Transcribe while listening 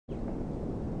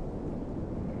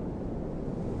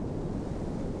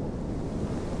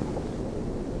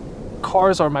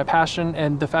cars are my passion,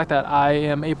 and the fact that I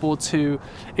am able to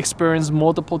experience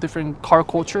multiple different car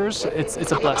cultures, it's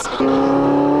a blessing.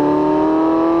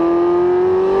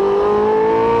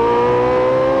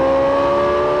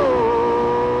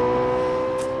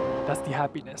 That's the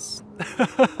happiness.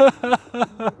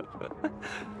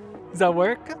 Does that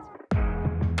work?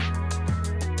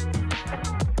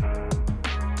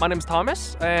 My name is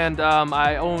Thomas, and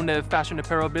I own a fashion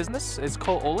apparel business. It's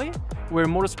called Oli. We're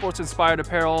motorsports-inspired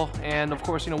apparel, and of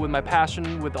course, with my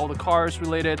passion with all the cars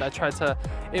related, I try to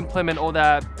implement all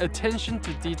that attention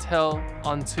to detail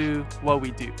onto what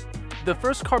we do. The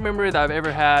first car memory that I've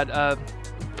ever had,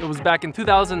 it was back in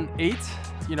 2008.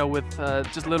 With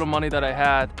just little money that I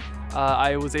had,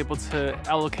 I was able to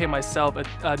allocate myself a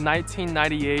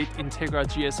 1998 Integra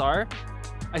GSR.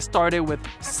 I started with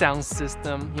sound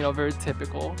system, very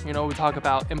typical. We talk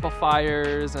about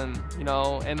amplifiers and,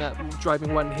 and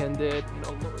driving one-handed,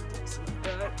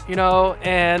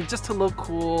 and just to look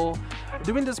cool.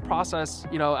 Doing this process,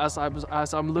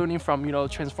 as I'm learning from,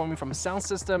 transforming from a sound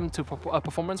system to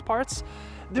performance parts,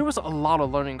 there was a lot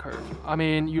of learning curve. I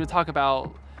mean, you talk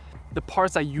about the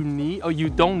parts that you need or you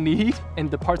don't need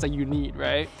and the parts that you need,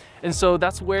 right? And so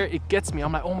that's where it gets me.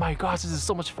 I'm like, oh my gosh, this is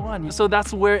so much fun. So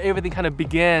that's where everything kind of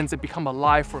begins and become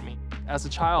alive for me. As a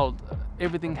child,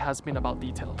 everything has been about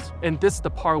details. And this is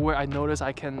the part where I notice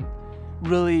I can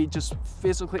really just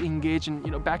physically engage in,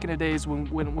 back in the days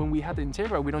when we had the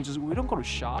Integra, we don't go to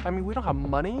shop. I mean, we don't have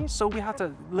money, so we have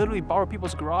to literally borrow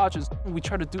people's garages. We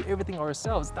try to do everything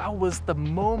ourselves. That was the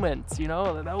moment,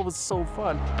 that was so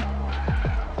fun.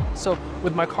 So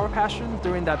with my car passion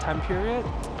during that time period,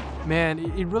 man,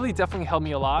 it really definitely helped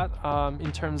me a lot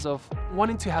in terms of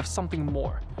wanting to have something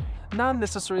more. Not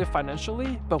necessarily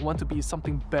financially, but want to be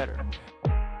something better.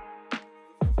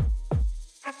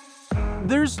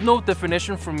 There's no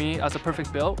definition for me as a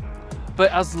perfect build,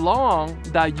 but as long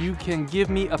that you can give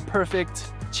me a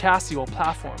perfect chassis or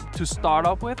platform to start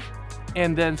off with,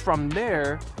 and then from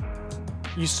there,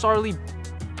 you slowly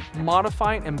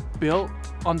modify and build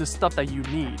on the stuff that you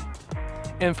need.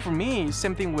 And for me,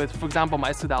 same thing with, for example,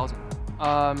 my S2000.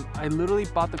 I literally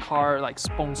bought the car like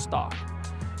bone stock.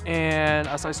 And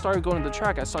as I started going to the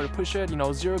track, I started to push it,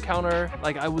 zero counter.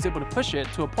 Like I was able to push it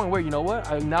to a point where,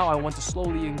 now I want to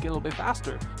slowly and get a little bit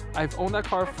faster. I've owned that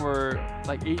car for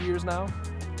like 8 years now.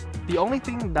 The only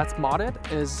thing that's modded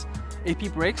is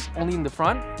AP brakes only in the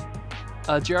front,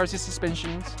 JRC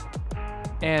suspensions,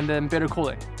 and then better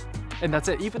cooling. And that's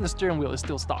it. Even the steering wheel is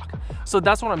still stock. So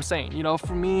that's what I'm saying.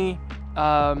 For me,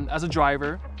 as a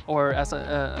driver or as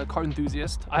a car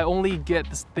enthusiast, I only get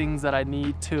the things that I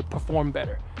need to perform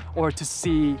better or to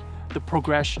see the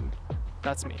progression.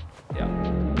 That's me. Yeah.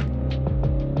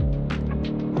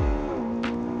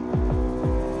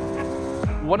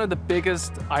 One of the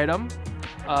biggest items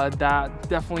that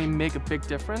definitely make a big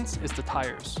difference is the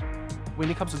tires. When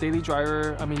it comes to daily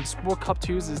driver, I mean, Sport Cup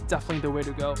 2s is definitely the way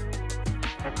to go.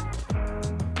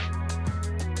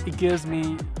 It gives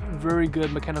me very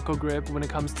good mechanical grip when it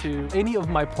comes to any of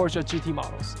my Porsche GT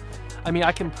models. I mean,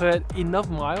 I can put enough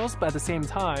miles, but at the same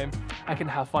time, I can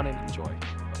have fun and enjoy.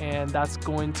 And that's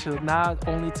going to not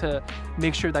only to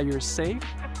make sure that you're safe,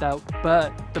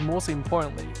 but the most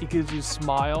importantly, it gives you a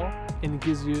smile and it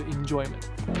gives you enjoyment.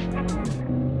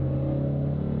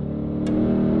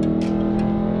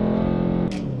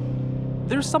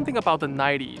 There's something about the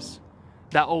 90s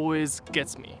that always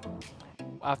gets me.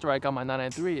 After I got my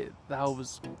 993, that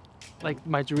was like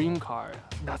my dream car.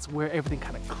 That's where everything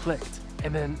kind of clicked.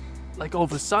 And then like all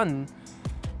of a sudden,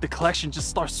 the collection just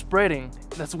starts spreading.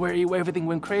 That's where everything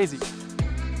went crazy.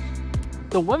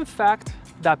 The one fact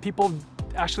that people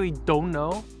actually don't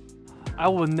know, I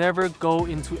will never go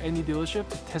into any dealership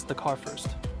to test the car first.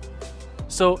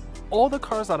 So all the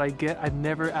cars that I get, I've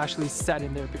never actually sat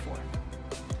in there before.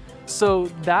 So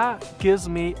that gives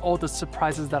me all the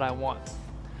surprises that I want.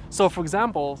 So for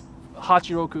example,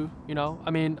 Hachiroku, I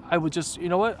mean, I would just,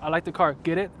 I like the car,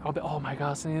 get it. I'll be, oh my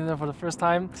God, sitting there for the first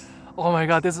time. Oh my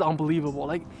God, this is unbelievable.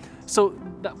 So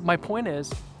my point is,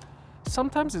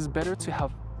 sometimes it's better to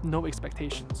have no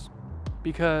expectations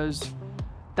because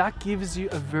that gives you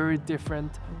a very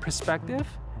different perspective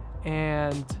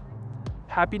and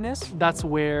happiness. That's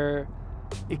where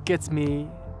it gets me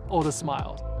all the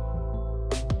smiles.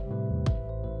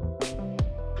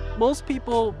 Most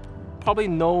people probably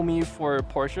know me for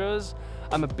Porsches.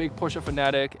 I'm a big Porsche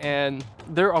fanatic, and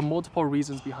there are multiple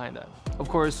reasons behind that. Of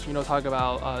course, talk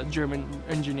about German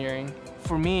engineering.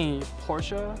 For me,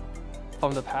 Porsche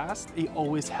from the past, it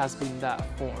always has been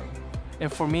that form.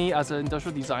 And for me, as an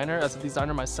industrial designer, as a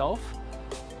designer myself,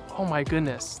 oh my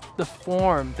goodness, the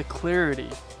form, the clarity,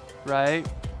 right?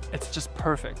 It's just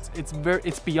perfect.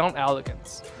 It's beyond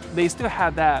elegance. They still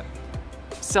have that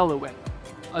silhouette.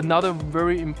 Another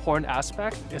very important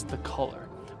aspect is the color.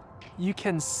 You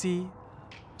can see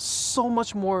so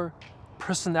much more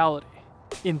personality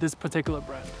in this particular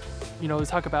brand. You know, we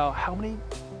talk about how many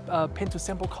paint to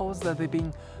sample colors that they've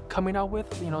been coming out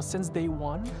with, you know, since day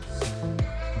one.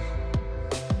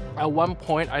 At one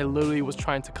point, I literally was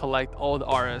trying to collect all the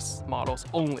RS models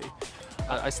only.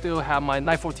 I still have my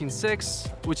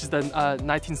 914-6, which is the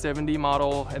 1970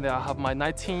 model, and then I have my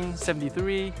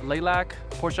 1973 Lilac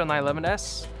Porsche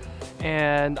 911S,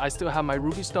 and I still have my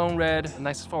Ruby Stone Red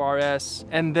 964 RS,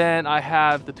 and then I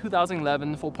have the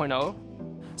 2011 4.0.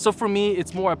 So for me,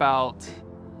 it's more about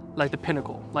like the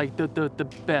pinnacle, like the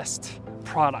best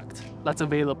product that's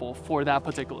available for that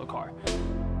particular car.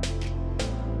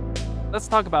 Let's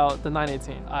talk about the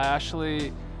 918. I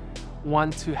actually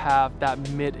want to have that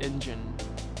mid-engine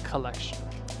collection.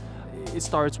 It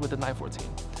starts with the 914.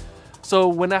 So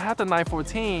when I had the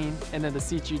 914 and then the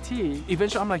CGT,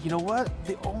 eventually I'm like, you know what?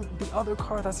 The other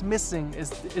car that's missing is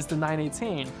the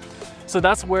 918. So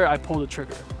that's where I pulled the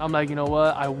trigger. I'm like, you know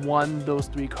what? I want those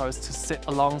three cars to sit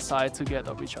alongside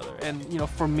together of each other. And you know,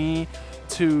 for me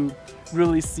to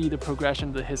really see the progression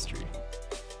of the history.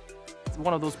 It's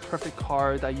one of those perfect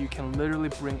cars that you can literally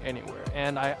bring anywhere.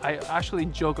 And I actually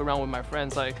joke around with my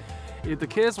friends, like, if the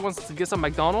kids wants to get some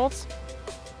McDonald's,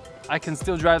 I can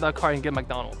still drive that car and get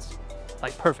McDonald's.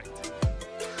 Like, perfect.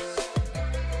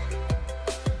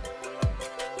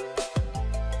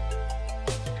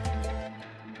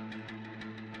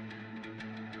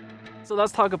 So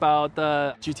let's talk about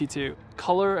the GT2.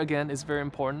 Color, again, is very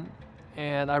important.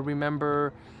 And I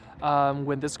remember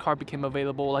when this car became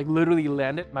available, like literally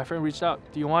landed, my friend reached out,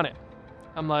 do you want it?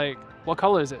 I'm like, what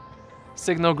color is it?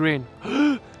 Signal green.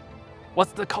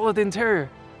 What's the color of the interior?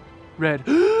 Red.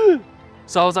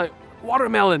 So I was like,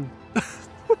 watermelon.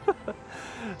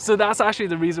 So that's actually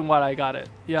the reason why I got it.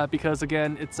 Yeah, because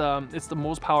again, it's the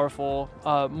most powerful,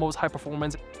 most high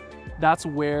performance. That's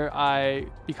where I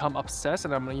become obsessed,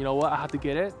 and I'm like, you know what, I have to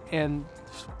get it. And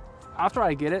after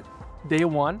I get it, day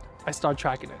one, I start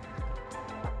tracking it.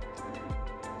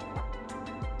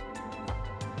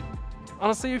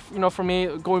 Honestly, you know, for me,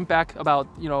 going back about,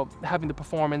 you know, having the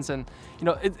performance and, you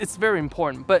know, it's very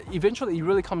important, but eventually it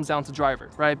really comes down to driver,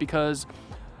 right? Because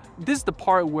this is the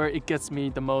part where it gets me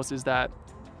the most, is that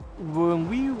when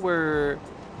we were,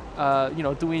 you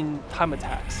know, doing time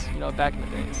attacks, you know, back in the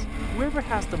days, whoever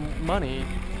has the money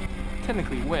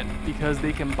technically win because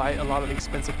they can buy a lot of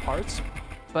expensive parts.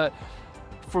 But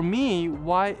for me,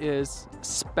 why is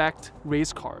spec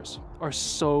race cars are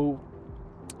so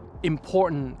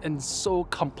important and so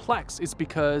complex is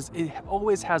because it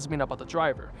always has been about the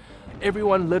driver.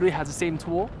 Everyone literally has the same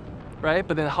tool, right?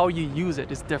 But then how you use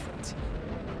it is different.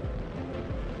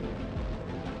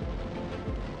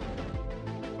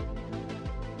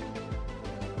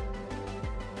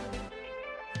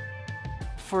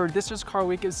 For this year's Car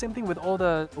Week, it's the same thing with all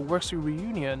the Works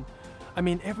reunion. I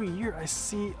mean, every year I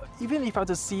see, even if I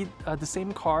just see the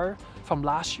same car from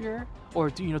last year or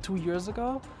 2 years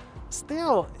ago,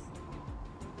 still,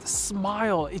 the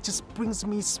smile, it just brings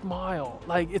me smile.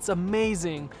 Like, it's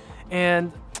amazing.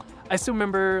 And I still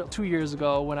remember 2 years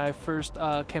ago when I first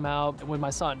came out with my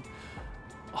son.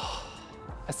 Oh,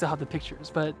 I still have the pictures,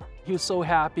 but he was so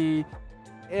happy.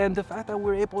 And the fact that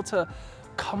we're able to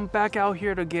come back out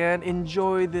here again,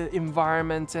 enjoy the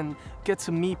environment and get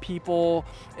to meet people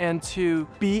and to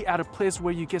be at a place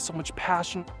where you get so much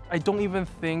passion. I don't even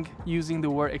think using the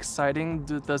word exciting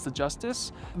does the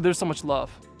justice. There's so much love.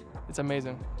 It's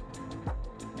amazing.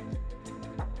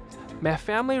 My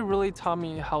family really taught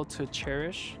me how to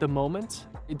cherish the moment.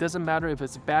 It doesn't matter if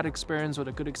it's a bad experience or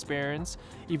a good experience.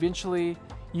 Eventually,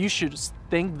 you should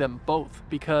thank them both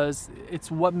because it's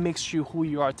what makes you who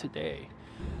you are today.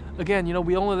 Again, you know,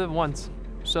 we only live once,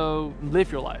 so live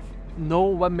your life. Know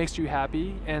what makes you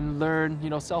happy and learn, you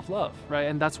know, self-love, right?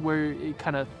 And that's where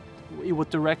it will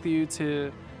direct you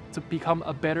to become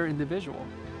a better individual.